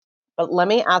But let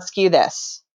me ask you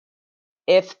this.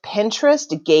 If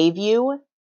Pinterest gave you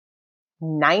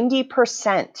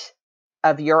 90%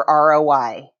 of your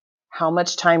ROI, how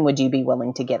much time would you be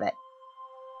willing to give it?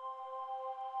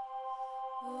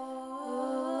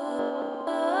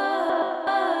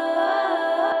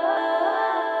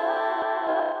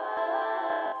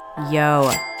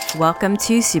 Yo, welcome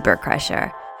to Super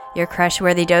Crusher, your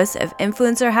crush-worthy dose of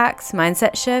influencer hacks,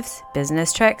 mindset shifts,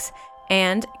 business tricks,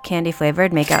 and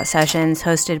candy-flavored makeout sessions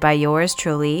hosted by yours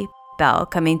truly, Belle,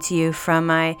 coming to you from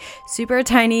my super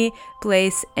tiny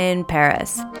place in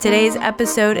Paris. Today's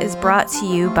episode is brought to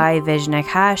you by Visionex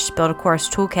Hash Build a Course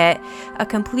Toolkit, a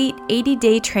complete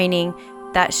 80-day training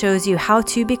that shows you how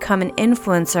to become an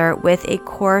influencer with a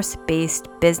course-based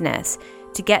business.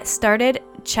 To get started,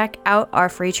 check out our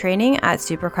free training at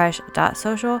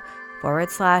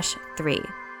supercrush.social/3.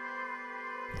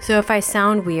 So if I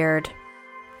sound weird,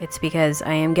 it's because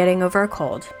I am getting over a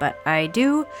cold, but I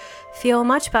do feel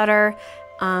much better.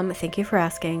 Thank you for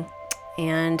asking.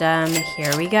 And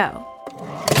here we go.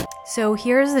 So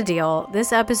here's the deal.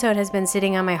 This episode has been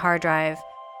sitting on my hard drive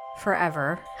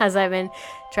forever as I've been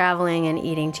traveling and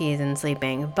eating cheese and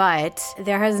sleeping, but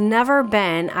there has never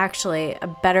been actually a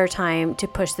better time to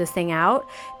push this thing out,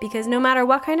 because no matter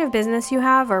what kind of business you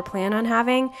have or plan on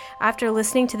having, after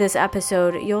listening to this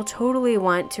episode, you'll totally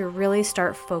want to really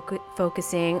start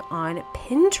focusing on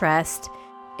Pinterest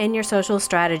in your social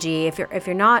strategy if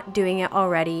you're not doing it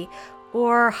already,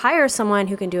 or hire someone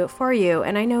who can do it for you.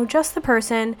 And I know just the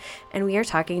person, and we are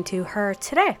talking to her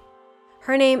today.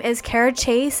 Her name is Kara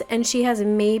Chase, and she has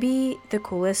maybe the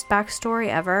coolest backstory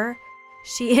ever.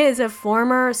 She is a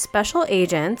former special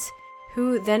agent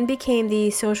who then became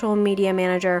the social media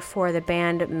manager for the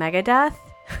band Megadeth.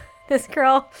 This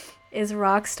girl is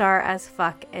rock star as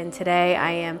fuck, and today I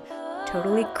am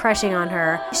totally crushing on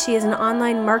her. She is an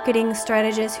online marketing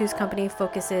strategist whose company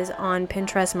focuses on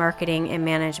Pinterest marketing and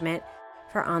management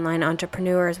for online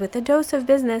entrepreneurs with a dose of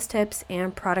business tips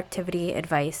and productivity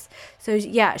advice. So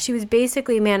yeah, she was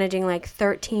basically managing like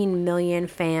 13 million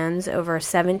fans over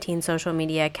 17 social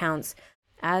media accounts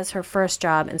as her first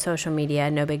job in social media.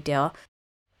 No big deal.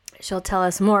 She'll tell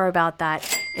us more about that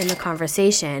in the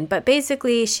conversation. But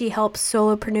basically, she helps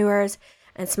solopreneurs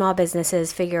and small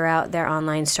businesses figure out their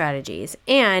online strategies.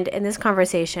 And in this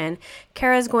conversation,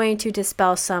 Kara's going to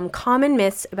dispel some common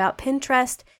myths about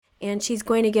Pinterest, and she's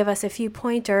going to give us a few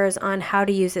pointers on how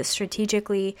to use it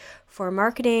strategically for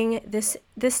marketing. This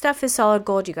stuff is solid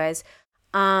gold, you guys.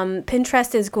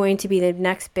 Pinterest is going to be the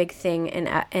next big thing in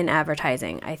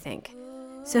advertising, I think.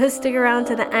 So stick around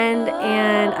to the end,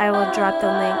 and I will drop the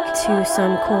link to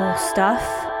some cool stuff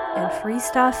and free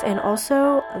stuff, and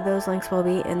also those links will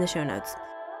be in the show notes.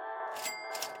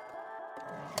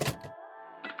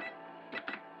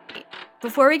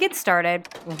 Before we get started,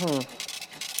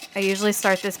 I usually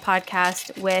start this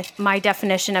podcast with my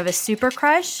definition of a super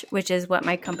crush, which is what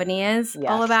my company is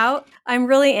all about. I'm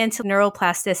really into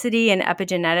neuroplasticity and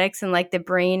epigenetics and like the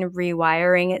brain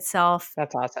rewiring itself.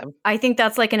 That's awesome. I think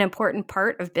that's like an important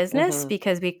part of business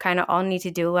because we kind of all need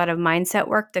to do a lot of mindset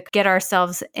work to get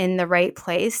ourselves in the right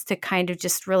place to kind of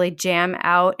just really jam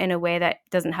out in a way that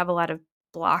doesn't have a lot of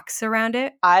blocks around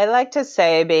it. I like to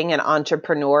say being an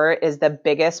entrepreneur is the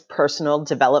biggest personal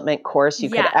development course you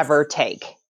could ever take.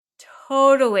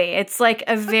 Totally. It's like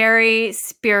a very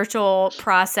spiritual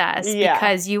process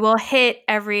because you will hit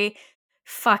every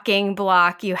fucking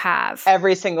block you have.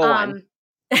 Every single one.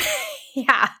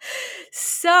 Yeah.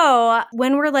 So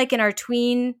when we're like in our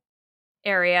tween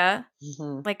area,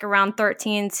 like around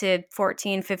 13 to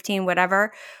 14, 15,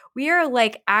 whatever, we are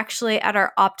like actually at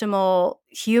our optimal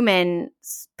human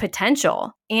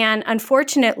potential. And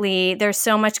unfortunately, there's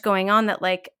so much going on that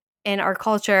like in our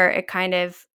culture, it kind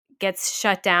of gets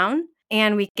shut down.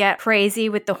 And we get crazy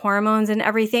with the hormones and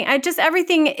everything.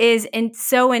 Everything is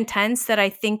so intense that I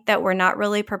think that we're not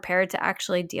really prepared to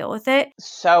actually deal with it.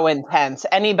 So intense.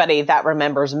 Anybody that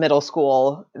remembers middle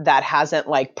school that hasn't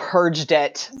like purged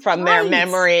it from their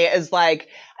memory is like,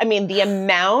 I mean, the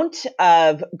amount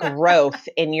of growth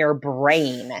in your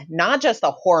brain, not just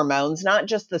the hormones, not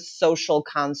just the social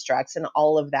constructs and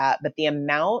all of that, but the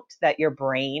amount that your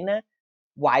brain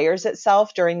wires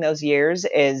itself during those years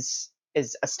is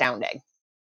astounding.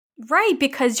 Right,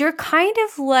 because you're kind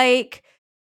of like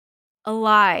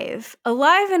alive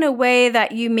in a way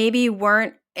that you maybe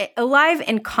weren't, alive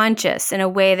and conscious in a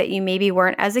way that you maybe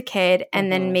weren't as a kid. And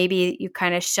then maybe you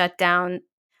kind of shut down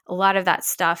a lot of that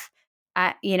stuff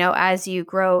as you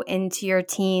grow into your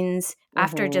teens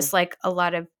after just like a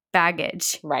lot of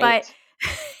baggage. Right.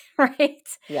 But, right.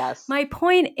 Yes. My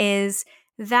point is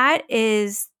that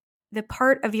is the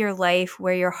part of your life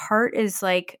where your heart is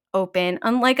like open,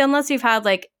 unless you've had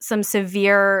like some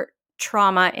severe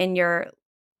trauma in your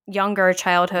younger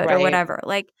childhood or Right. whatever.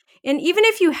 Like, and even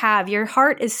if you have, your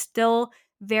heart is still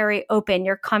very open.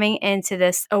 You're coming into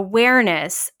this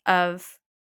awareness of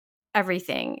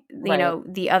everything, Right.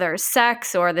 the other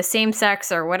sex or the same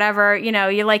sex or whatever,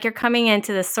 you're coming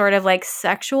into this sort of like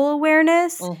sexual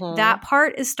awareness. Mm-hmm. That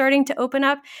part is starting to open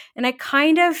up. And I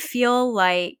kind of feel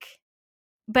like,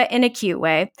 but in a cute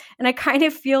way. And I kind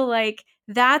of feel like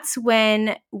that's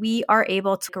when we are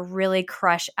able to really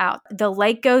crush out. The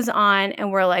light goes on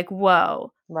and we're like,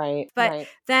 whoa. Right. But right.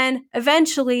 then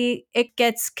eventually it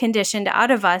gets conditioned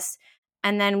out of us.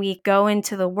 And then we go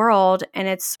into the world and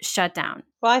it's shut down.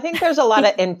 Well, I think there's a lot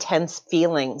of intense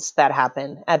feelings that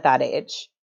happen at that age.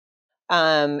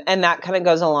 And that kind of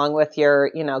goes along with your,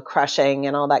 crushing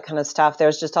and all that kind of stuff.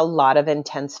 There's just a lot of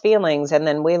intense feelings. And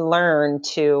then we learn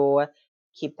to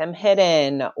keep them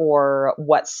hidden, or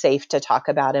what's safe to talk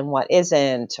about and what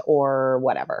isn't, or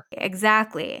whatever.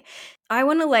 Exactly. I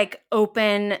want to like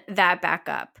open that back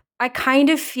up. I kind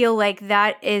of feel like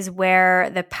that is where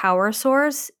the power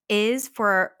source is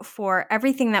for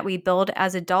everything that we build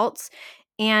as adults.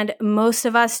 And most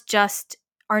of us just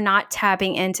are not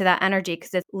tapping into that energy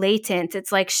because it's latent.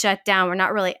 It's like shut down. We're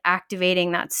not really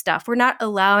activating that stuff. We're not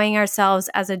allowing ourselves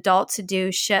as adults to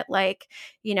do shit like,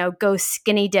 go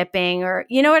skinny dipping, or,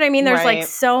 you know what I mean? There's like Right.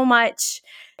 so much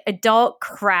adult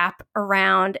crap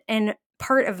around. And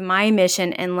part of my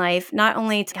mission in life, not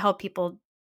only to help people,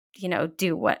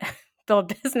 do what,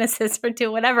 build businesses or do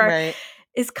whatever, Right.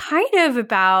 is kind of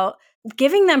about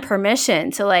giving them permission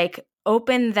to like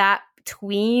open that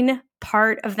tween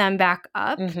part of them back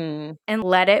up Mm-hmm. and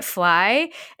let it fly.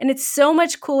 And it's so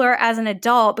much cooler as an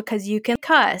adult because you can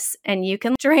cuss and you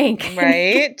can drink.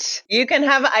 Right. You can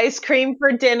have ice cream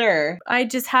for dinner. I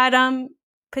just had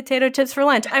potato chips for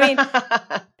lunch. I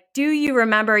mean, do you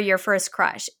remember your first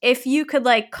crush? If you could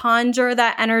like conjure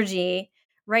that energy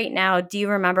right now, do you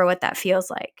remember what that feels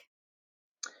like?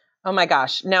 Oh my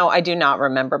gosh. No, I do not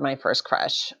remember my first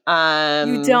crush.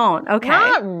 You don't? Okay.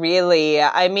 Not really.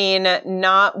 I mean,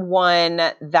 not one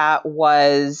that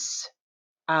was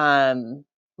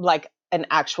like an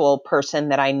actual person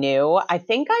that I knew. I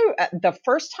think the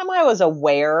first time I was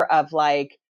aware of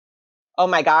like, oh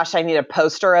my gosh, I need a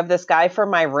poster of this guy for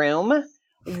my room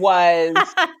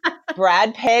was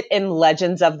Brad Pitt in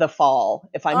Legends of the Fall.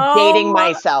 If I'm dating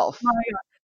myself.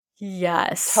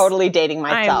 Yes. Totally dating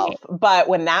myself. But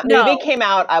when that movie came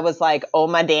out, I was like, oh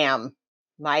my damn,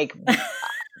 like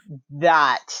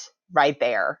that right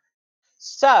there.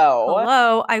 So,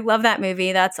 hello, I love that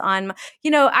movie. That's on,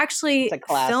 actually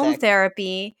film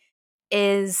therapy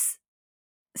is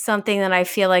something that I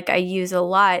feel like I use a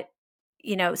lot,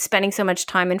 spending so much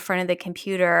time in front of the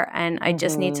computer and I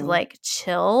just need to like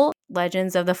chill.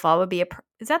 Legends of the Fall would be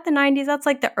is that the 90s? That's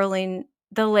like the late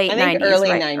 90s, early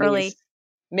right? 90s.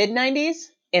 Mid 90s?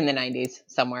 In the 90s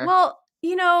somewhere. Well,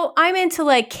 I'm into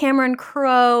like Cameron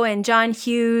Crowe and John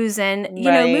Hughes and,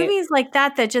 movies like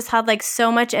that just had like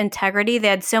so much integrity. They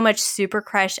had so much super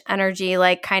crush energy,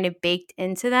 like kind of baked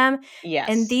into them. Yes.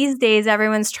 And these days,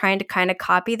 everyone's trying to kind of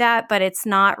copy that, but it's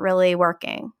not really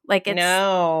working. Like it's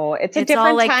a different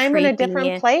all, like, time and a creepy.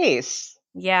 different place.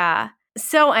 Yeah.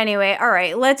 So anyway, all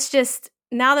right, let's just,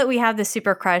 now that we have the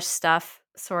super crush stuff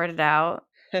sorted out.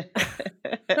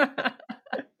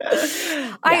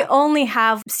 I only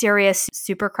have serious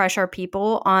super crusher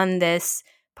people on this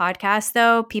podcast,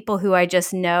 though. People who I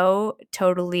just know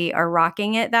totally are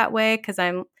rocking it that way because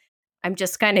I'm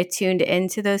just kind of tuned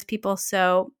into those people.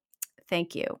 So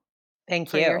thank you. Thank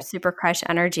for you. your super crush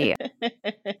energy.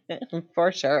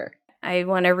 For sure. I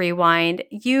want to rewind.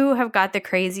 You have got the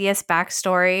craziest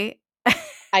backstory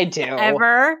I do.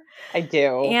 ever. I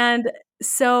do. And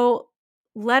so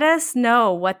let us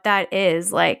know what that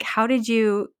is. Like, how did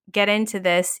you get into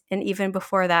this? And even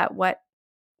before that, what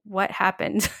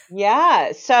happened?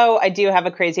 Yeah. So I do have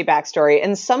a crazy backstory.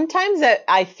 And sometimes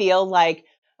I feel like,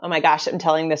 oh my gosh, I'm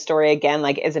telling this story again.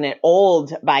 Like, isn't it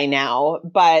old by now?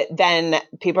 But then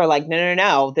people are like,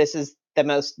 no. This is the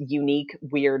most unique,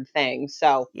 weird thing.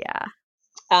 So yeah.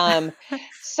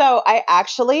 So I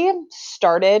actually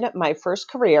started my first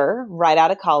career right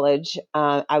out of college.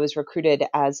 I was recruited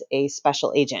as a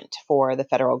special agent for the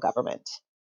federal government.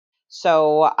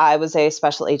 So I was a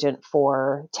special agent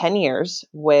for 10 years,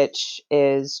 which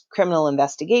is criminal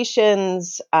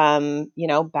investigations, badge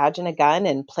and a gun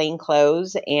and plain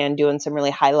clothes and doing some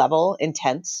really high level,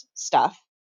 intense stuff.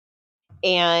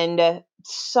 And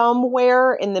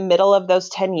somewhere in the middle of those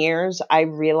 10 years, I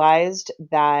realized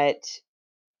that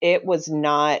It was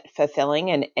not fulfilling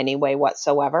in any way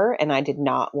whatsoever. And I did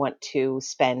not want to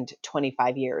spend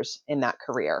 25 years in that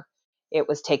career. It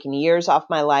was taking years off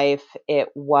my life. It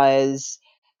was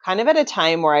kind of at a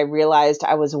time where I realized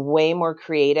I was way more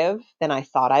creative than I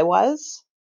thought I was.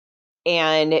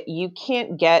 And you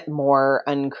can't get more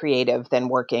uncreative than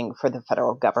working for the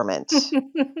federal government.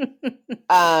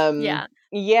 Yeah.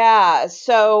 Yeah.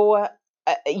 So,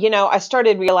 I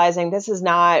started realizing this is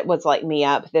not what's lighting me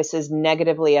up. This is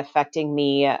negatively affecting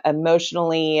me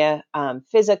emotionally,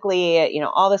 physically,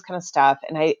 all this kind of stuff.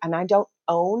 And I don't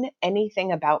own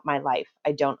anything about my life.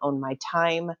 I don't own my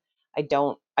time. I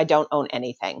don't own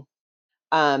anything.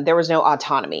 There was no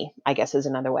autonomy, I guess is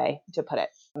another way to put it.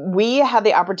 We had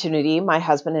the opportunity, my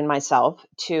husband and myself,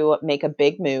 to make a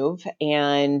big move,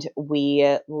 and we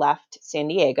left San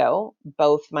Diego.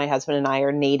 Both my husband and I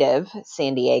are native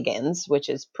San Diegans, which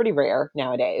is pretty rare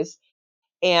nowadays.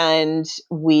 And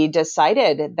we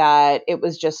decided that it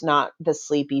was just not the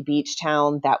sleepy beach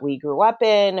town that we grew up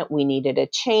in. We needed a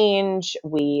change.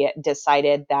 We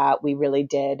decided that we really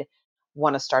did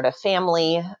want to start a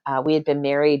family. We had been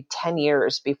married 10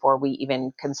 years before we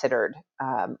even considered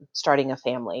starting a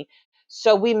family.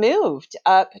 So we moved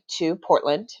up to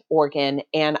Portland, Oregon,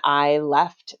 and I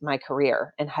left my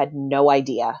career and had no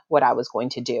idea what I was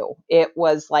going to do. It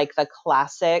was like the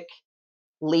classic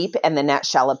leap and the net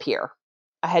shall appear.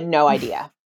 I had no idea.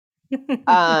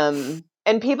 And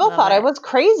people thought I was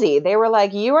crazy. They were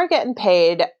like, you are getting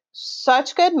paid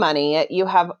such good money. You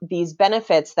have these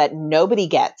benefits that nobody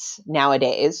gets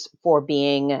nowadays for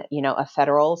being, a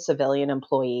federal civilian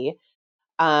employee.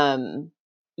 The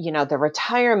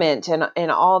retirement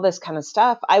and all this kind of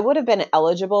stuff. I would have been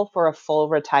eligible for a full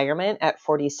retirement at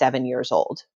 47 years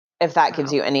old. If that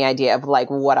gives you any idea of like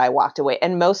what I walked away.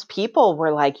 And most people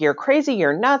were like, you're crazy,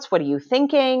 you're nuts. What are you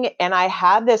thinking? And I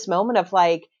had this moment of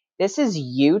like, this is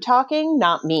you talking,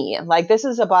 not me. Like, this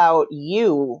is about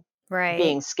you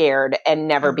being scared and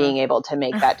never being able to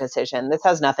make that decision. This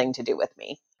has nothing to do with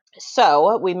me.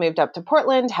 So we moved up to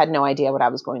Portland, had no idea what I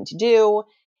was going to do.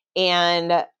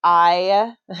 And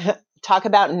I talk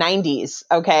about 90s,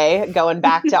 okay? Going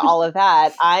back to all of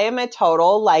that. I am a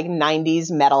total like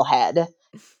 90s metalhead.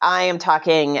 I am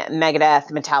talking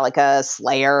Megadeth, Metallica,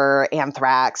 Slayer,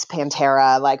 Anthrax,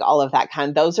 Pantera, like all of that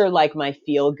kind. Those are like my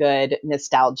feel good,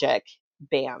 nostalgic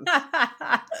bands.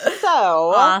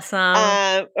 So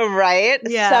awesome. Right?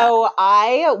 Yeah. So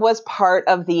I was part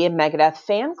of the Megadeth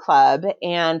fan club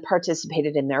and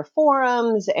participated in their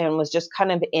forums and was just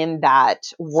kind of in that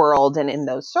world and in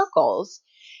those circles.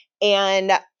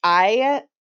 And I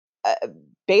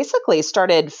basically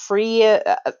started free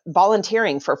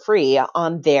volunteering for free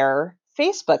on their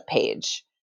Facebook page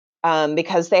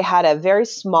because they had a very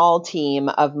small team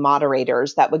of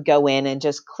moderators that would go in and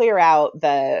just clear out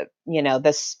the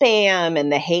spam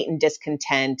and the hate and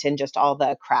discontent and just all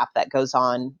the crap that goes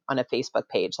on a Facebook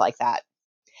page like that.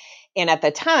 And at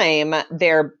the time,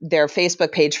 their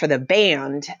Facebook page for the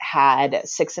band had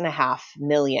 6.5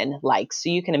 million likes. So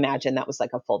you can imagine that was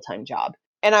like a full-time job.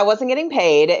 And I wasn't getting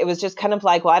paid. It was just kind of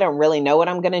like, well, I don't really know what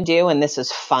I'm going to do. And this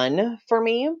is fun for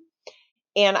me.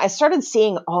 And I started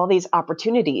seeing all these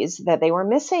opportunities that they were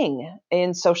missing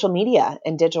in social media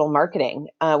and digital marketing,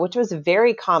 which was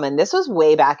very common. This was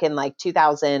way back in like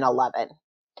 2011.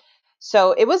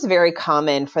 So it was very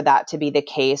common for that to be the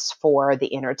case for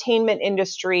the entertainment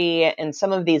industry and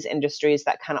some of these industries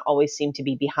that kind of always seem to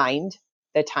be behind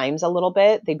the times a little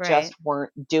bit. They just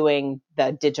weren't doing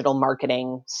the digital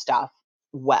marketing stuff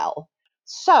well.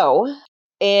 So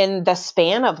in the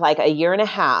span of like a year and a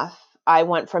half, I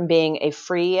went from being a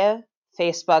free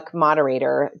Facebook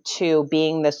moderator to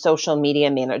being the social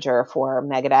media manager for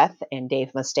Megadeth and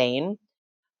Dave Mustaine.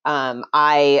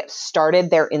 I started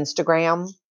their Instagram,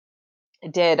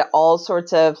 did all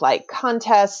sorts of like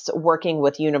contests, working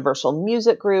with Universal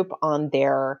Music Group on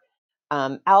their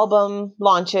album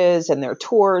launches and their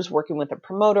tours, working with the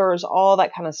promoters, all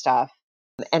that kind of stuff.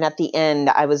 And at the end,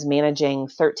 I was managing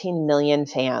 13 million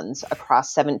fans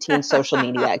across 17 social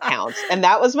media accounts. And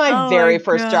that was my very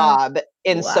first job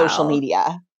in social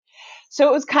media. So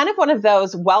it was kind of one of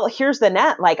those, well, here's the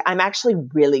net. Like, I'm actually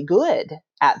really good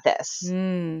at this.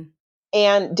 And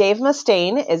Dave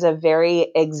Mustaine is a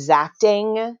very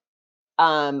exacting,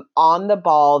 on the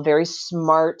ball, very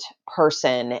smart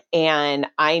person. And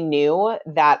I knew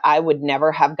that I would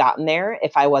never have gotten there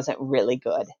if I wasn't really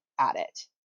good at it.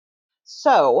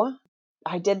 So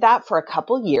I did that for a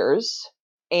couple years,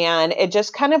 and it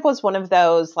just kind of was one of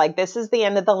those, like, this is the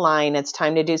end of the line. It's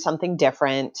time to do something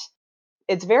different.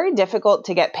 It's very difficult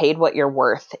to get paid what you're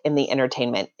worth in the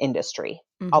entertainment industry.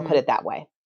 I'll put it that way.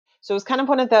 So it was kind of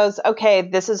one of those, okay,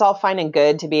 this is all fine and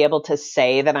good to be able to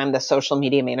say that I'm the social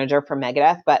media manager for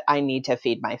Megadeth, but I need to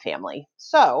feed my family.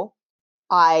 So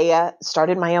I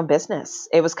started my own business.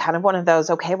 It was kind of one of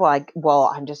those, okay,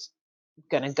 I'm just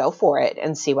going to go for it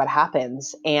and see what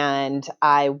happens. And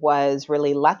I was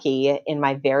really lucky. In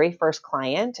my very first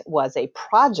client was a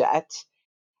project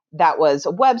that was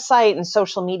a website and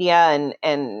social media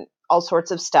and all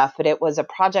sorts of stuff, but it was a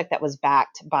project that was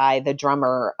backed by the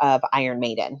drummer of Iron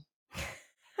Maiden.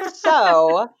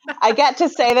 So I get to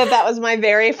say that was my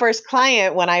very first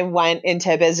client when I went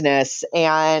into business.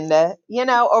 And,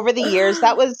 over the years,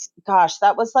 that was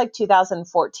like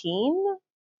 2014,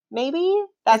 maybe?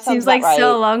 That seems like right.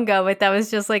 So long ago, but that was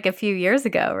just like a few years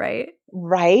ago, right?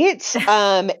 Right.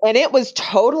 And it was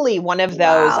totally one of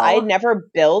those. I had never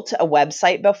built a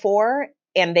website before.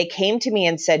 And they came to me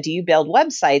and said, do you build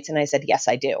websites? And I said, yes,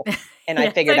 I do. And I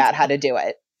figured out how to do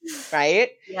it. Right.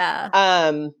 Yeah.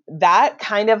 That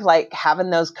kind of like having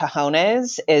those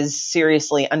cojones is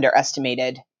seriously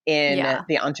underestimated in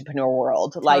the entrepreneur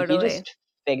world. Totally. Like you just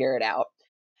figure it out.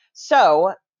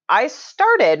 So I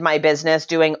started my business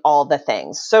doing all the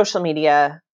things, social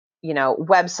media,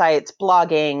 websites,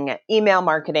 blogging, email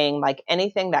marketing, like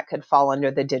anything that could fall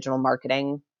under the digital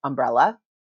marketing umbrella.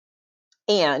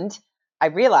 And I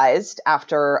realized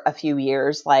after a few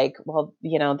years, like, well,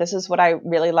 this is what I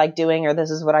really like doing, or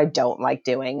this is what I don't like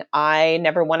doing. I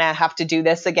never want to have to do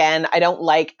this again. I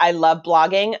love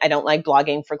blogging. I don't like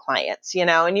blogging for clients,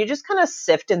 and you just kind of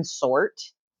sift and sort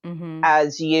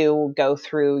as you go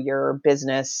through your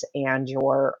business and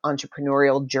your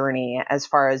entrepreneurial journey, as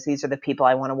far as these are the people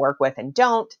I want to work with and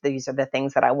don't. These are the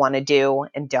things that I want to do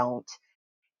and don't.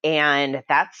 And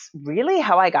that's really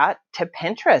how I got to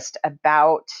Pinterest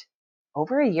about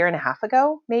over a year and a half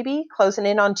ago, maybe closing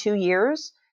in on 2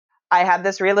 years. I had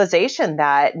this realization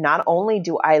that not only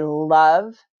do I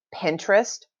love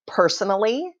Pinterest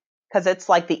personally, because it's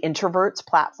like the introvert's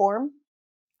platform.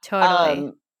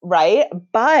 Totally. Right.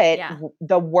 But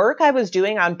the work I was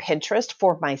doing on Pinterest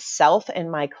for myself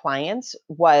and my clients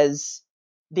was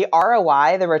the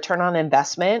ROI, the return on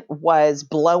investment, was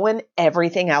blowing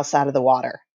everything else out of the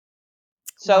water.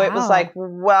 So it was like,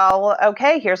 well,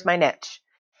 okay, here's my niche.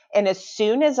 And as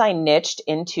soon as I niched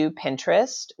into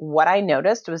Pinterest, what I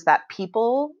noticed was that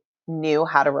people knew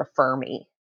how to refer me.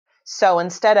 So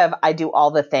instead of I do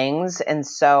all the things, and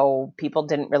so people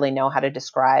didn't really know how to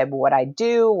describe what I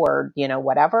do or,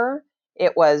 whatever,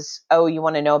 it was, oh, you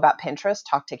want to know about Pinterest?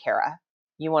 Talk to Kara.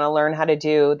 You want to learn how to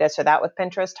do this or that with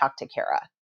Pinterest? Talk to Kara.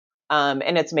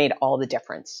 And it's made all the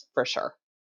difference for sure.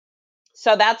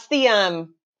 So that's the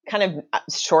kind of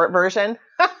short version.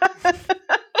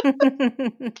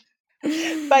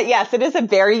 But yes, it is a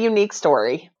very unique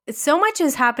story. So much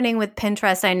is happening with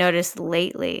Pinterest, I noticed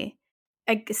lately.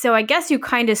 So I guess you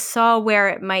kind of saw where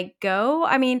it might go.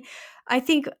 I mean, I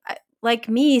think like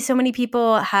me, so many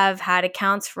people have had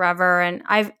accounts forever, and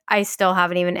I still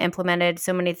haven't even implemented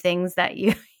so many things that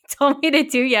you told me to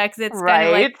do yet, because it's kind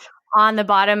of like on the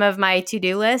bottom of my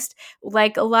to-do list,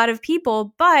 like a lot of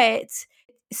people. But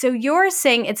so you're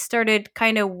saying it started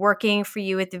kind of working for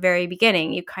you at the very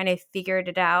beginning. You kind of figured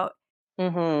it out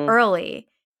early.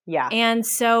 Yeah. And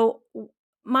so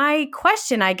my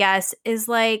question, I guess, is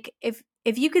like,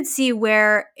 if you could see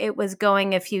where it was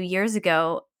going a few years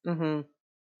ago,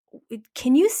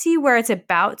 can you see where it's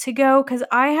about to go? Because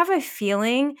I have a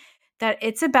feeling that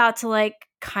it's about to like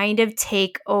kind of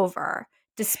take over,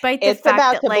 despite the fact that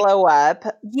it's about to blow up.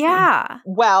 Yeah.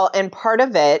 Well, and part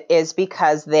of it is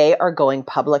because they are going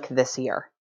public this year.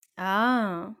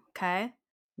 Oh, okay.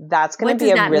 That's going to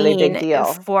be a really big deal.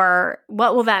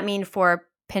 What will that mean for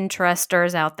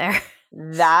Pinteresters out there?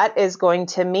 That is going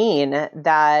to mean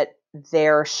that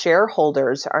their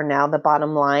shareholders are now the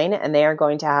bottom line, and they are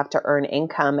going to have to earn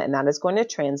income, and that is going to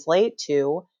translate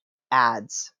to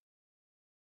ads.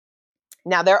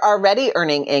 Now, they're already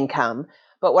earning income,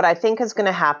 but what I think is going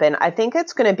to happen, I think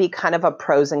it's going to be kind of a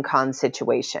pros and cons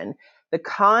situation. The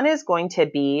con is going to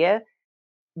be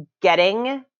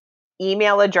getting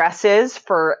email addresses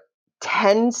for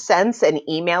 10 cents an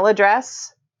email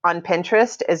address on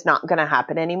Pinterest is not going to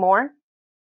happen anymore.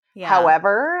 Yeah.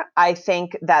 However, I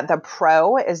think that the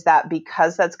pro is that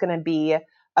because that's going to be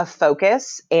a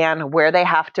focus and where they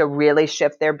have to really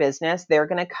shift their business, they're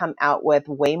going to come out with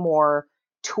way more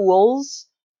tools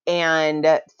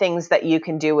and things that you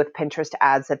can do with Pinterest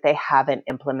ads that they haven't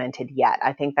implemented yet.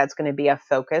 I think that's going to be a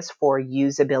focus for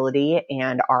usability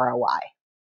and ROI.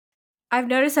 I've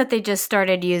noticed that they just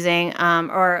started using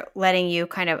or letting you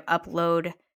kind of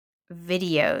upload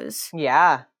videos.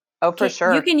 Yeah. Oh, for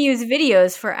sure. You can use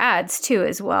videos for ads too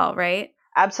as well, right?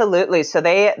 Absolutely. So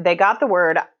they got the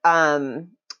word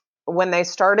when they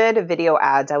started video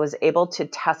ads, I was able to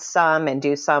test some and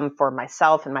do some for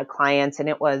myself and my clients, and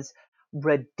it was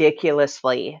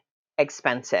ridiculously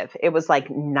expensive. It was like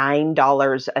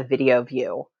 $9 a video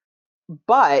view.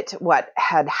 But what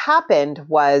had happened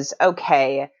was,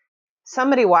 okay,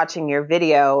 somebody watching your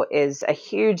video is a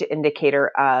huge indicator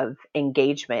of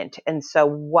engagement. And so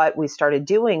what we started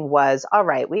doing was, all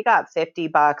right, we got $50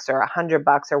 or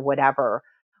 $100 or whatever.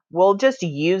 We'll just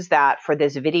use that for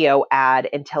this video ad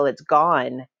until it's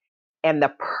gone. And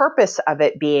the purpose of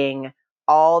it being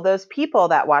all those people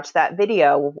that watch that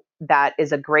video, that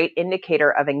is a great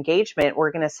indicator of engagement.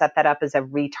 We're going to set that up as a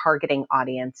retargeting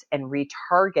audience and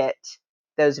retarget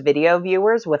those video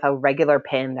viewers with a regular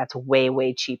pin that's way,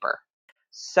 way cheaper.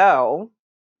 So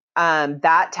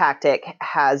that tactic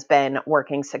has been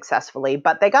working successfully,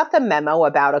 but they got the memo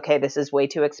about, okay, this is way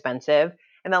too expensive.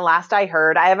 And the last I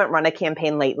heard, I haven't run a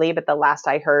campaign lately, but the last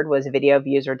I heard was video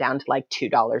views are down to like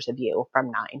 $2 a view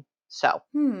from $9.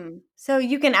 So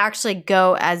you can actually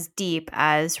go as deep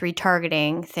as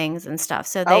retargeting things and stuff.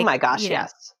 So oh my gosh,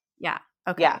 yes. Yeah.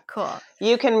 Okay, yeah. Cool.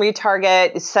 You can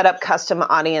retarget, set up custom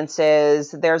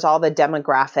audiences. There's all the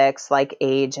demographics like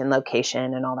age and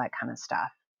location and all that kind of stuff.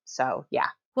 So, yeah.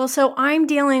 Well, so I'm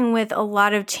dealing with a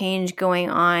lot of change going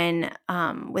on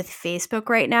with Facebook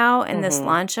right now and this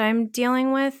launch I'm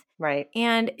dealing with. Right.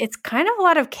 And it's kind of a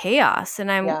lot of chaos.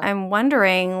 And I'm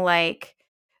wondering, like,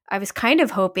 I was kind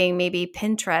of hoping maybe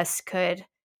Pinterest could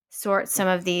sort some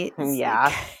of these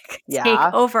take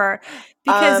over.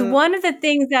 Because one of the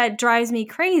things that drives me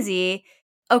crazy,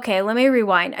 okay, let me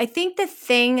rewind. I think the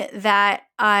thing that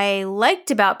I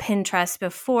liked about Pinterest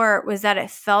before was that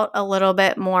it felt a little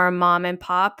bit more mom and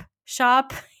pop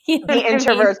shop. You know the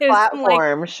introvert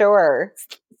platform, sure.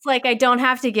 It's like I don't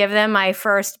have to give them my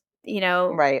first,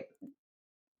 right.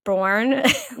 born.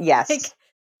 Yes.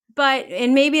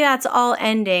 And maybe that's all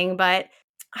ending, but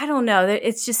I don't know.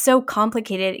 It's just so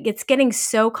complicated. It's getting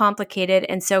so complicated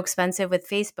and so expensive with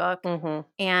Facebook.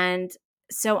 And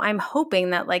so I'm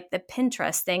hoping that like the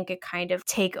Pinterest thing could kind of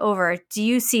take over. Do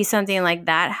you see something like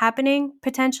that happening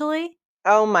potentially?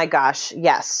 Oh my gosh,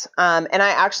 yes. And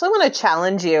I actually want to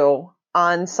challenge you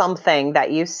on something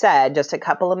that you said just a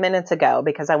couple of minutes ago,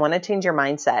 because I want to change your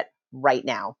mindset right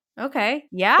now. Okay.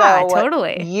 Yeah, so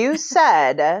totally. You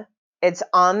said it's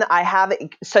on,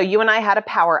 so you and I had a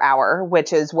power hour,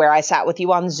 which is where I sat with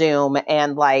you on Zoom,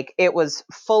 and like, it was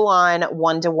full on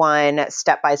one-to-one,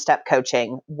 step-by-step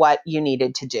coaching, what you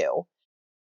needed to do.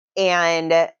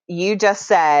 And you just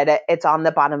said it's on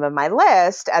the bottom of my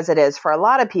list, as it is for a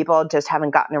lot of people, just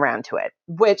haven't gotten around to it,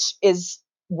 which is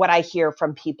what I hear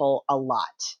from people a lot.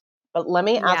 But let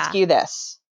me ask you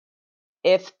this.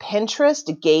 If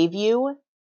Pinterest gave you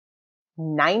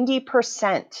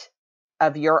 90%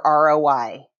 of your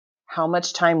ROI, how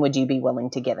much time would you be willing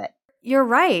to give it? You're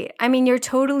right. I mean, you're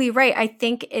totally right. I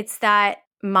think it's that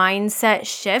mindset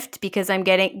shift because I'm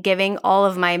giving all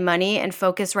of my money and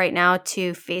focus right now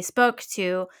to Facebook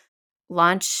to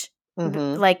launch,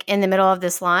 like in the middle of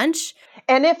this launch.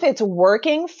 And if it's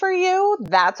working for you,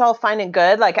 that's all fine and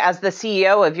good. Like as the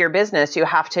CEO of your business, you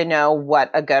have to know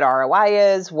what a good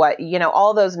ROI is, what,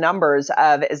 all those numbers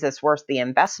of, is this worth the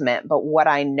investment? But what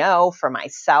I know for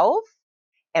myself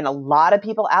and a lot of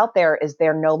people out there is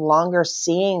they're no longer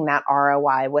seeing that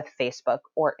ROI with Facebook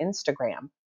or Instagram.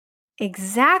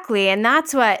 Exactly. And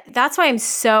that's why I'm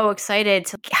so excited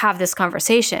to have this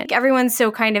conversation. Everyone's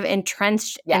so kind of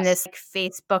entrenched in this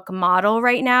Facebook model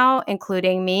right now,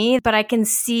 including me, but I can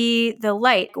see the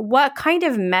light. What kind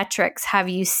of metrics have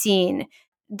you seen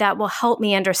that will help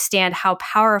me understand how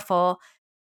powerful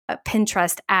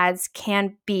Pinterest ads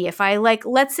can be? If I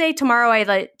let's say tomorrow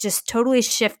I just totally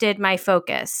shifted my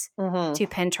focus to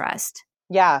Pinterest.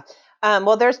 Yeah.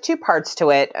 Well, there's two parts to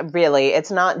it, really.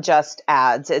 It's not just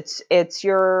ads. It's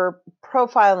your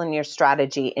profile and your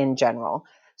strategy in general.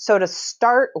 So to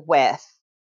start with,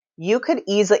 you could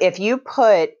easily, if you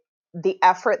put the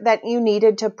effort that you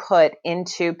needed to put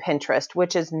into Pinterest,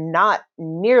 which is not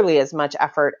nearly as much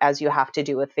effort as you have to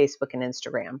do with Facebook and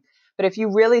Instagram. But if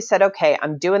you really said, okay,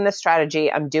 I'm doing this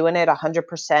strategy, I'm doing it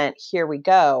 100%, here we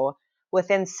go.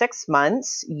 Within 6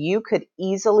 months, you could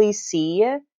easily see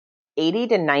 80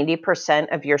 to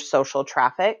 90% of your social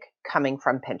traffic coming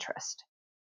from Pinterest.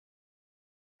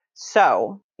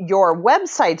 So your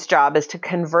website's job is to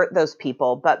convert those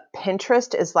people, but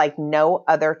Pinterest is like no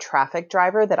other traffic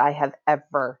driver that I have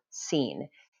ever seen.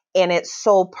 And its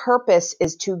sole purpose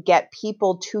is to get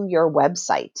people to your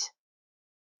website.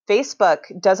 Facebook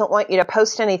doesn't want you to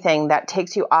post anything that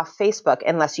takes you off Facebook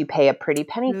unless you pay a pretty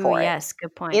penny Ooh, for it. yes,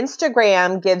 good point.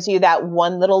 Instagram gives you that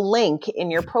one little link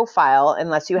in your profile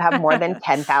unless you have more than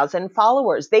 10,000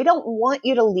 followers. They don't want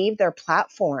you to leave their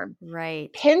platform.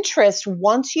 Right. Pinterest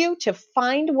wants you to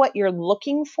find what you're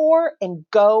looking for and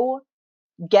go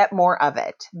get more of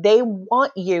it. They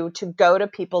want you to go to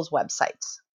people's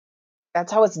websites.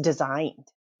 That's how it's designed.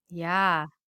 Yeah.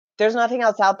 There's nothing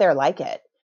else out there like it.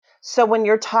 So when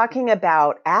you're talking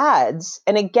about ads,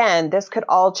 and again, this could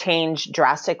all change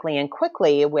drastically and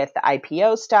quickly with the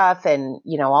IPO stuff and,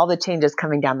 all the changes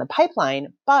coming down the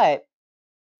pipeline. But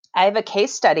I have a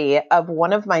case study of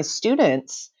one of my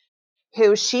students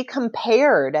who she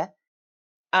compared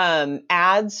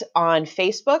ads on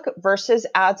Facebook versus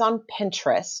ads on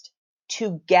Pinterest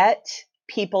to get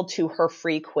people to her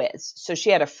free quiz. So she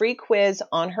had a free quiz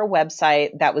on her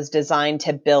website that was designed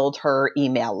to build her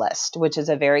email list, which is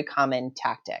a very common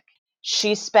tactic.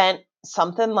 She spent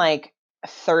something like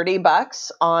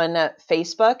 $30 on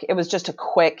Facebook. It was just a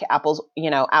quick apples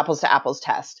to apples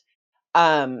test.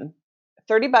 $30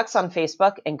 on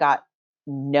Facebook and got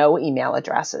no email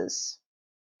addresses.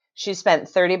 She spent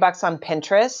 $30 on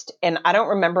Pinterest, and I don't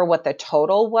remember what the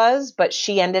total was, but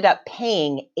she ended up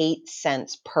paying 8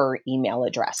 cents per email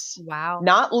address. Wow.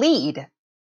 Not lead,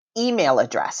 email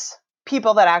address.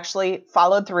 People that actually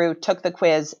followed through, took the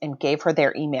quiz, and gave her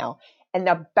their email. And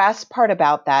the best part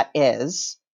about that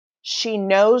is she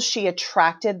knows she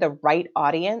attracted the right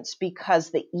audience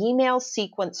because the email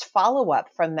sequence follow-up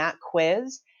from that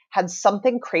quiz had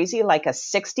something crazy like a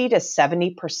 60 to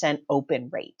 70% open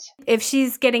rate. If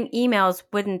she's getting emails,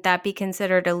 wouldn't that be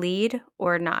considered a lead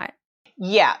or not?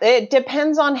 Yeah, it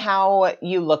depends on how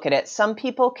you look at it. Some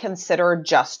people consider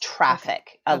just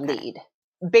traffic a lead.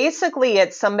 Basically,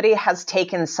 it's somebody has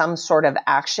taken some sort of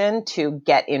action to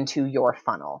get into your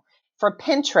funnel. For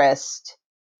Pinterest,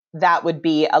 that would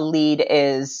be a lead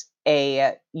is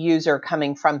a user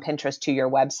coming from Pinterest to your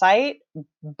website.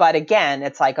 But again,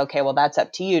 it's like, okay, well, that's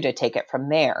up to you to take it from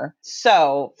there.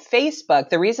 So Facebook,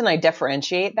 the reason I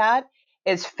differentiate that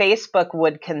is Facebook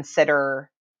would consider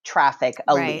traffic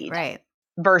a lead. Right.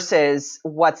 Versus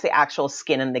what's the actual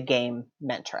skin in the game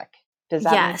metric. Does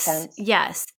that make sense?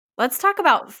 Yes. Let's talk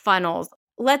about funnels.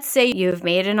 Let's say you've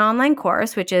made an online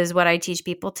course, which is what I teach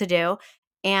people to do,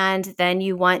 and then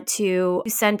you want to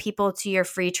send people to your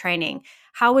free training.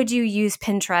 How would you use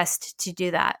Pinterest to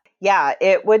do that? Yeah,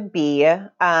 it would be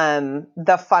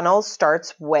the funnel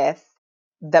starts with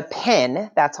the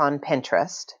pin that's on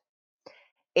Pinterest,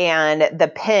 and the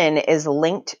pin is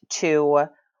linked to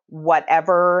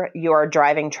whatever you're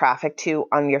driving traffic to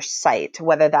on your site,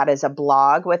 whether that is a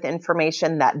blog with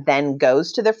information that then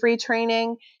goes to the free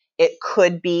training. It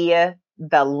could be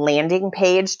the landing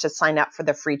page to sign up for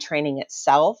the free training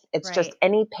itself. It's just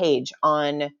any page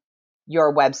on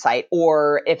your website,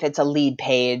 or if it's a lead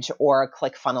page or a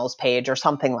ClickFunnels page or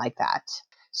something like that.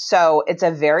 So it's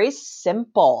a very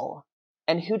simple,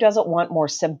 and who doesn't want more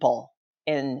simple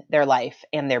in their life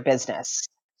and their business?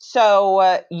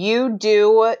 So you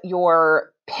do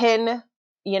your pin,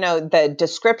 the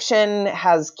description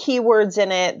has keywords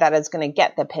in it that is going to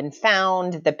get the pin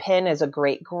found. The pin is a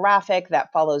great graphic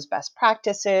that follows best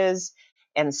practices,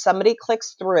 and somebody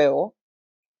clicks through,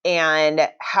 and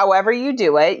however you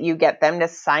do it, you get them to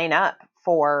sign up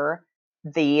for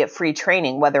the free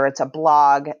training, whether it's a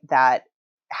blog that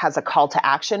has a call to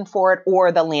action for it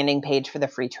or the landing page for the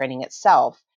free training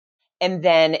itself. And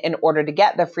then in order to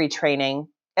get the free training,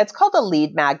 it's called a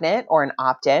lead magnet or an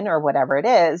opt-in or whatever it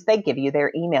is. They give you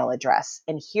their email address.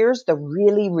 And here's the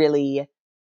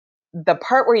the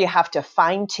part where you have to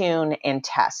fine tune and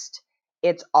test.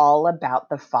 It's all about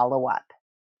the follow-up.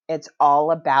 It's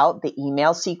all about the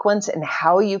email sequence and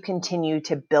how you continue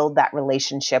to build that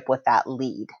relationship with that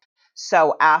lead.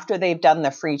 So after they've done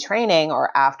the free training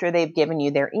or after they've given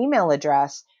you their email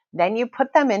address, then you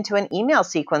put them into an email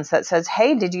sequence that says,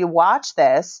 hey, did you watch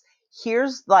this?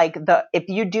 Here's if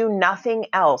you do nothing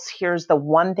else, here's the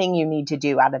one thing you need to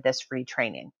do out of this free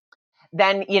training.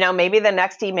 Then, maybe the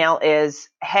next email is,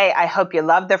 hey, I hope you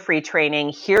love the free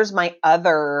training. Here's my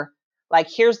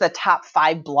here's the top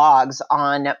 5 blogs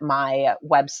on my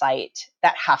website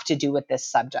that have to do with this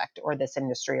subject or this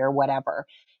industry or whatever.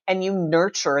 And you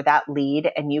nurture that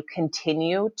lead and you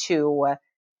continue to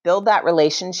build that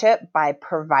relationship by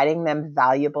providing them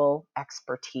valuable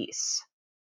expertise.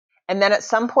 And then at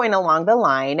some point along the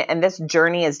line, and this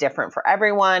journey is different for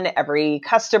everyone, every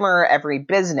customer, every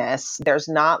business, there's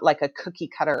not like a cookie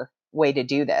cutter way to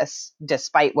do this,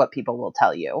 despite what people will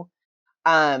tell you.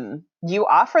 You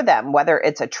offer them, whether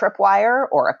it's a tripwire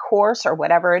or a course or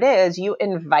whatever it is, you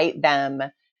invite them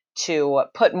to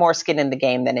put more skin in the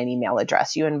game than an email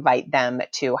address. You invite them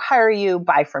to hire you,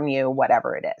 buy from you,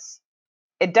 whatever it is.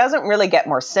 It doesn't really get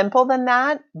more simple than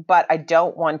that, but I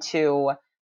don't want to,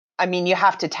 you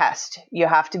have to test. You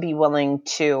have to be willing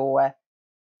to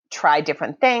try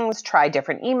different things, try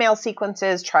different email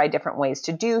sequences, try different ways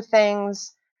to do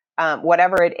things.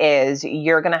 Whatever it is,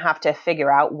 you're going to have to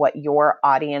figure out what your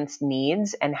audience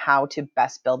needs and how to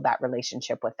best build that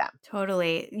relationship with them.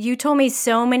 Totally. You told me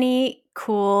so many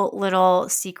cool little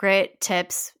secret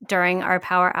tips during our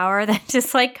power hour that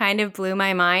just like kind of blew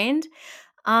my mind.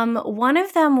 One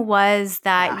of them was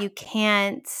that you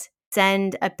can't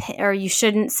send a pin, or you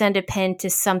shouldn't send a pin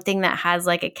to something that has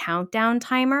like a countdown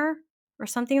timer or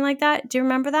something like that. Do you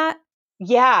remember that?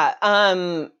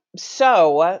 Yeah.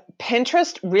 So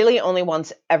Pinterest really only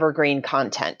wants evergreen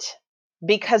content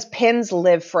because pins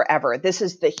live forever. This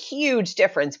is the huge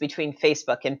difference between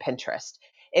Facebook and Pinterest.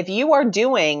 If you are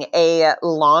doing a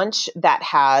launch that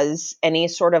has any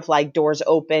sort of like doors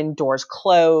open, doors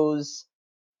close,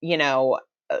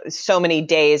 so many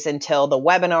days until the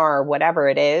webinar or whatever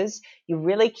it is, you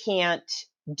really can't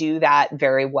do that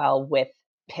very well with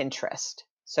Pinterest,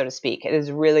 so to speak. It is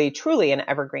really, truly an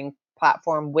evergreen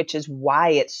platform, which is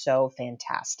why it's so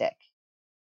fantastic.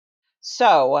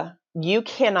 So you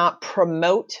cannot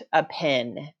promote a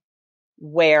pin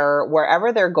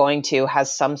wherever they're going to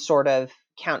has some sort of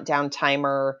countdown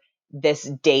timer, this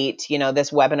date,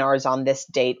 this webinar is on this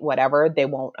date, whatever, they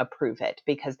won't approve it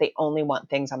because they only want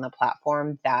things on the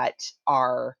platform that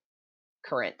are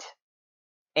current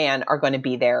and are going to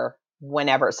be there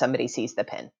whenever somebody sees the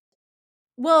pin.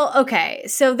 Well, okay.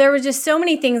 So there were just so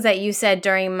many things that you said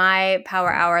during my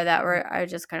power hour that I was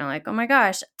just kind of like, oh my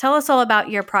gosh, tell us all about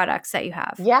your products that you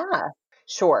have. Yeah,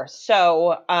 sure.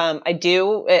 So I'm at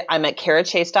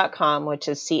carachase.com, which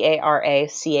is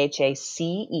CARACHACE.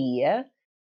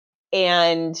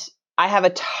 And I have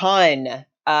a ton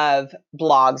of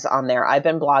blogs on there. I've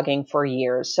been blogging for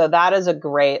years. So that is a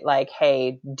great,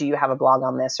 hey, do you have a blog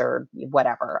on this or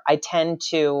whatever? I tend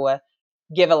to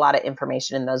give a lot of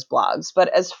information in those blogs. But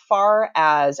as far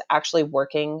as actually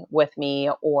working with me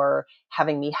or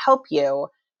having me help you,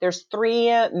 there's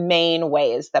three main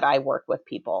ways that I work with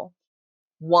people.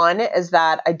 One is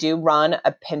that I do run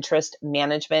a Pinterest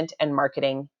management and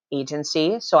marketing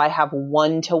agency. So I have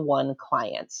one-to-one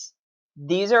clients.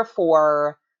 These are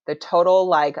for the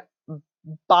total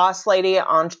boss lady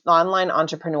online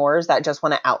entrepreneurs that just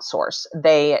want to outsource.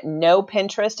 They know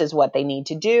Pinterest is what they need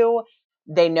to do.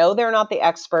 They know they're not the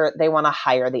expert. They want to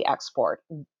hire the expert.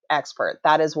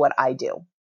 That is what I do.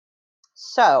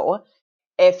 So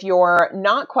if you're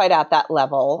not quite at that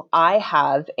level, I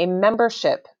have a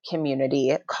membership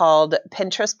community called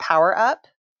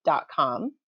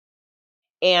PinterestPowerUp.com.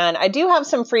 And I do have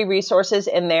some free resources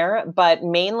in there, but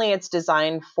mainly it's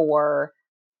designed for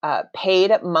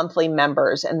paid monthly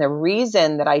members. And the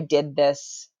reason that I did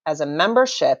this as a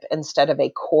membership instead of a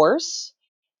course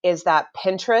is that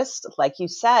Pinterest, like you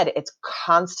said, it's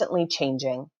constantly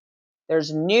changing.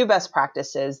 There's new best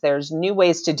practices. There's new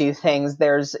ways to do things.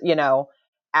 There's,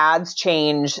 ads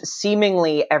change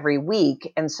seemingly every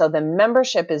week. And so the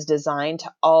membership is designed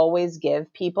to always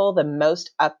give people the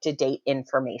most up-to-date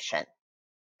information.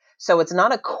 So it's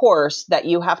not a course that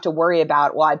you have to worry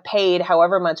about, well, I paid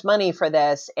however much money for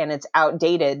this and it's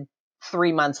outdated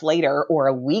 3 months later or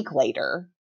a week later.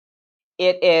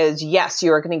 It is, yes,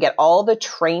 you're going to get all the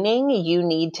training you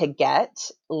need to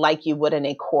get like you would in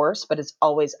a course, but it's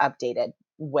always updated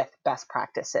with best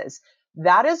practices.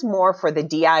 That is more for the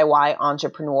DIY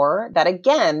entrepreneur that,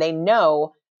 again, they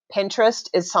know Pinterest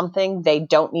is something they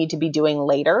don't need to be doing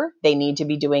later. They need to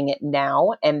be doing it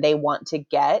now, and they want to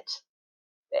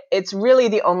it's really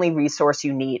the only resource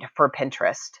you need for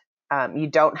Pinterest. You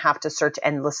don't have to search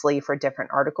endlessly for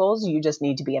different articles. You just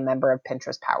need to be a member of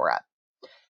Pinterest PowerUp.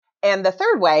 And the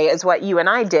third way is what you and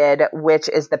I did, which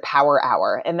is the Power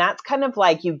Hour. And that's kind of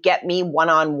like you get me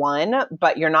one-on-one,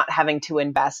 but you're not having to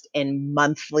invest in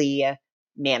monthly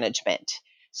management.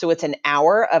 So it's an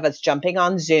hour of us jumping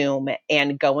on Zoom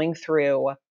and going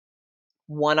through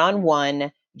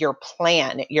one-on-one your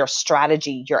plan, your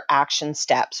strategy, your action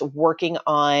steps, working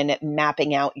on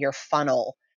mapping out your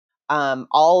funnel,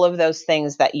 all of those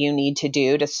things that you need to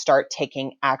do to start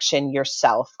taking action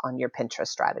yourself on your Pinterest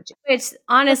strategy. Which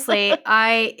honestly,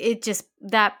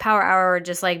 that power hour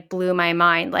just like blew my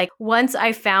mind. Like once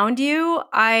I found you,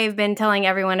 I've been telling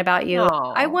everyone about you.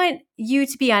 Aww. I want you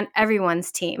to be on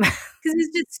everyone's team because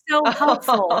it's just so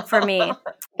helpful for me.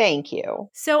 Thank you.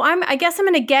 So I guess I'm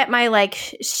going to get my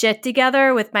shit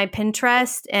together with my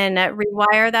Pinterest and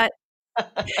rewire that.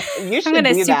 You should I'm going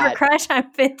to do super that. crush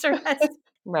on Pinterest.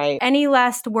 Right. Any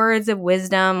last words of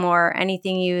wisdom or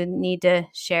anything you need to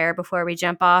share before we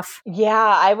jump off? Yeah,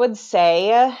 I would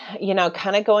say,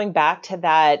 kind of going back to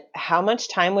that, how much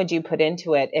time would you put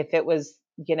into it if it was,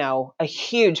 a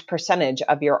huge percentage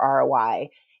of your ROI?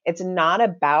 It's not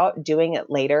about doing it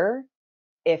later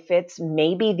if it's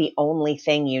maybe the only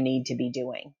thing you need to be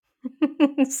doing.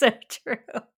 So true.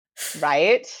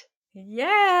 Right?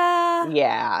 Yeah.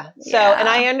 Yeah. So, and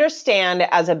I understand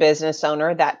as a business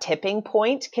owner that tipping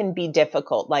point can be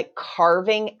difficult, like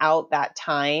carving out that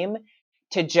time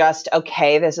to just,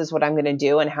 okay, this is what I'm going to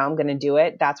do and how I'm going to do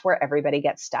it. That's where everybody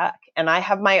gets stuck. And I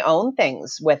have my own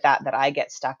things with that I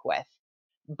get stuck with.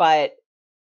 But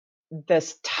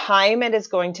this time it is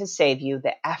going to save you,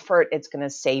 the effort it's going to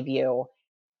save you.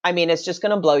 I mean, it's just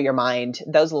going to blow your mind.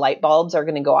 Those light bulbs are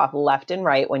going to go off left and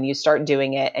right when you start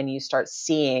doing it and you start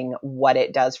seeing what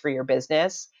it does for your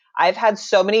business. I've had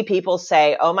so many people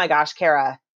say, oh my gosh,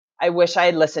 Kara, I wish I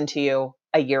had listened to you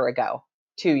a year ago,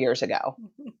 2 years ago.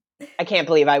 I can't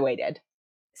believe I waited.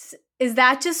 Is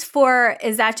that just for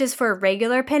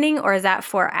regular pinning or is that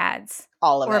for ads?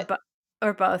 All of it.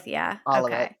 Or both, yeah. All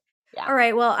of it. Yeah. All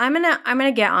right. Well, I'm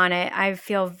gonna get on it. I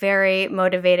feel very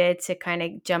motivated to kind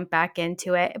of jump back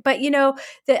into it. But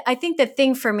I think the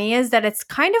thing for me is that it's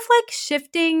kind of like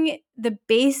shifting the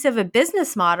base of a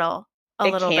business model a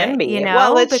little bit. It can be.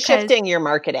 Well, it's shifting your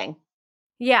marketing.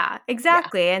 Yeah,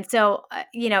 exactly. Yeah. And so,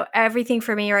 everything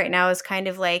for me right now is kind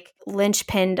of like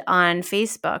linchpinned on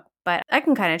Facebook, but I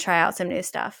can kind of try out some new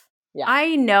stuff. Yeah.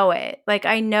 I know it. Like,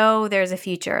 I know there's a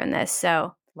future in this.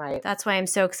 So right. That's why I'm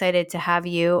so excited to have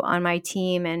you on my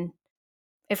team. And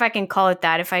if I can call it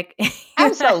that, absolutely.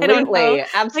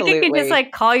 Absolutely. I can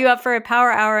just call you up for a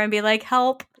power hour and be like,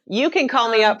 help. You can call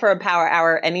me up for a power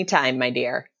hour anytime, my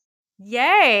dear.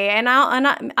 Yay. And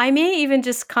I may even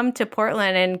just come to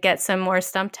Portland and get some more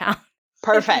Stumptown.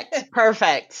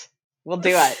 Perfect. We'll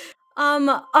do it.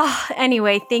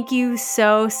 Anyway, thank you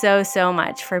so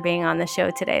much for being on the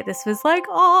show today. This was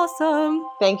awesome.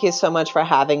 Thank you so much for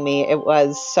having me. It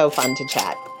was so fun to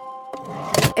chat.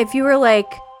 If you were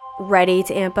ready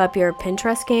to amp up your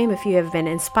Pinterest game, if you have been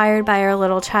inspired by our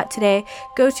little chat today,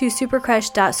 go to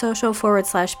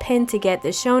supercrush.social/pin to get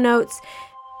the show notes,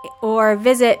 or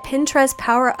visit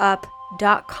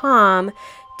pinterestpowerup.com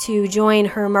to join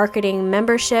her marketing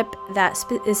membership that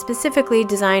is specifically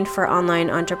designed for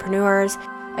online entrepreneurs.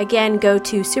 Again, go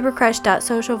to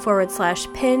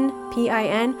supercrush.social/pin,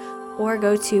 PIN, or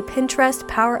go to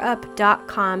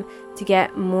pinterestpowerup.com to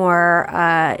get more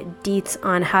deets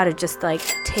on how to just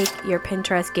take your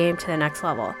Pinterest game to the next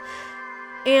level.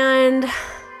 And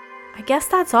I guess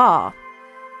that's all.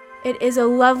 It is a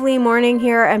lovely morning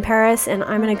here in Paris, and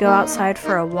I'm going to go outside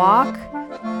for a walk.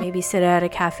 Maybe sit at a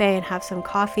cafe and have some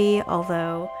coffee,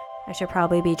 although I should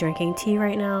probably be drinking tea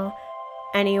right now.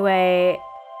 Anyway,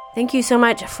 thank you so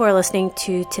much for listening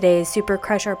to today's Super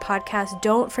Crusher podcast.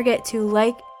 Don't forget to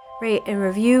rate, and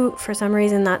review. For some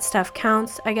reason, that stuff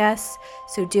counts, I guess.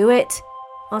 So do it.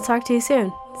 I'll talk to you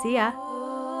soon. See ya.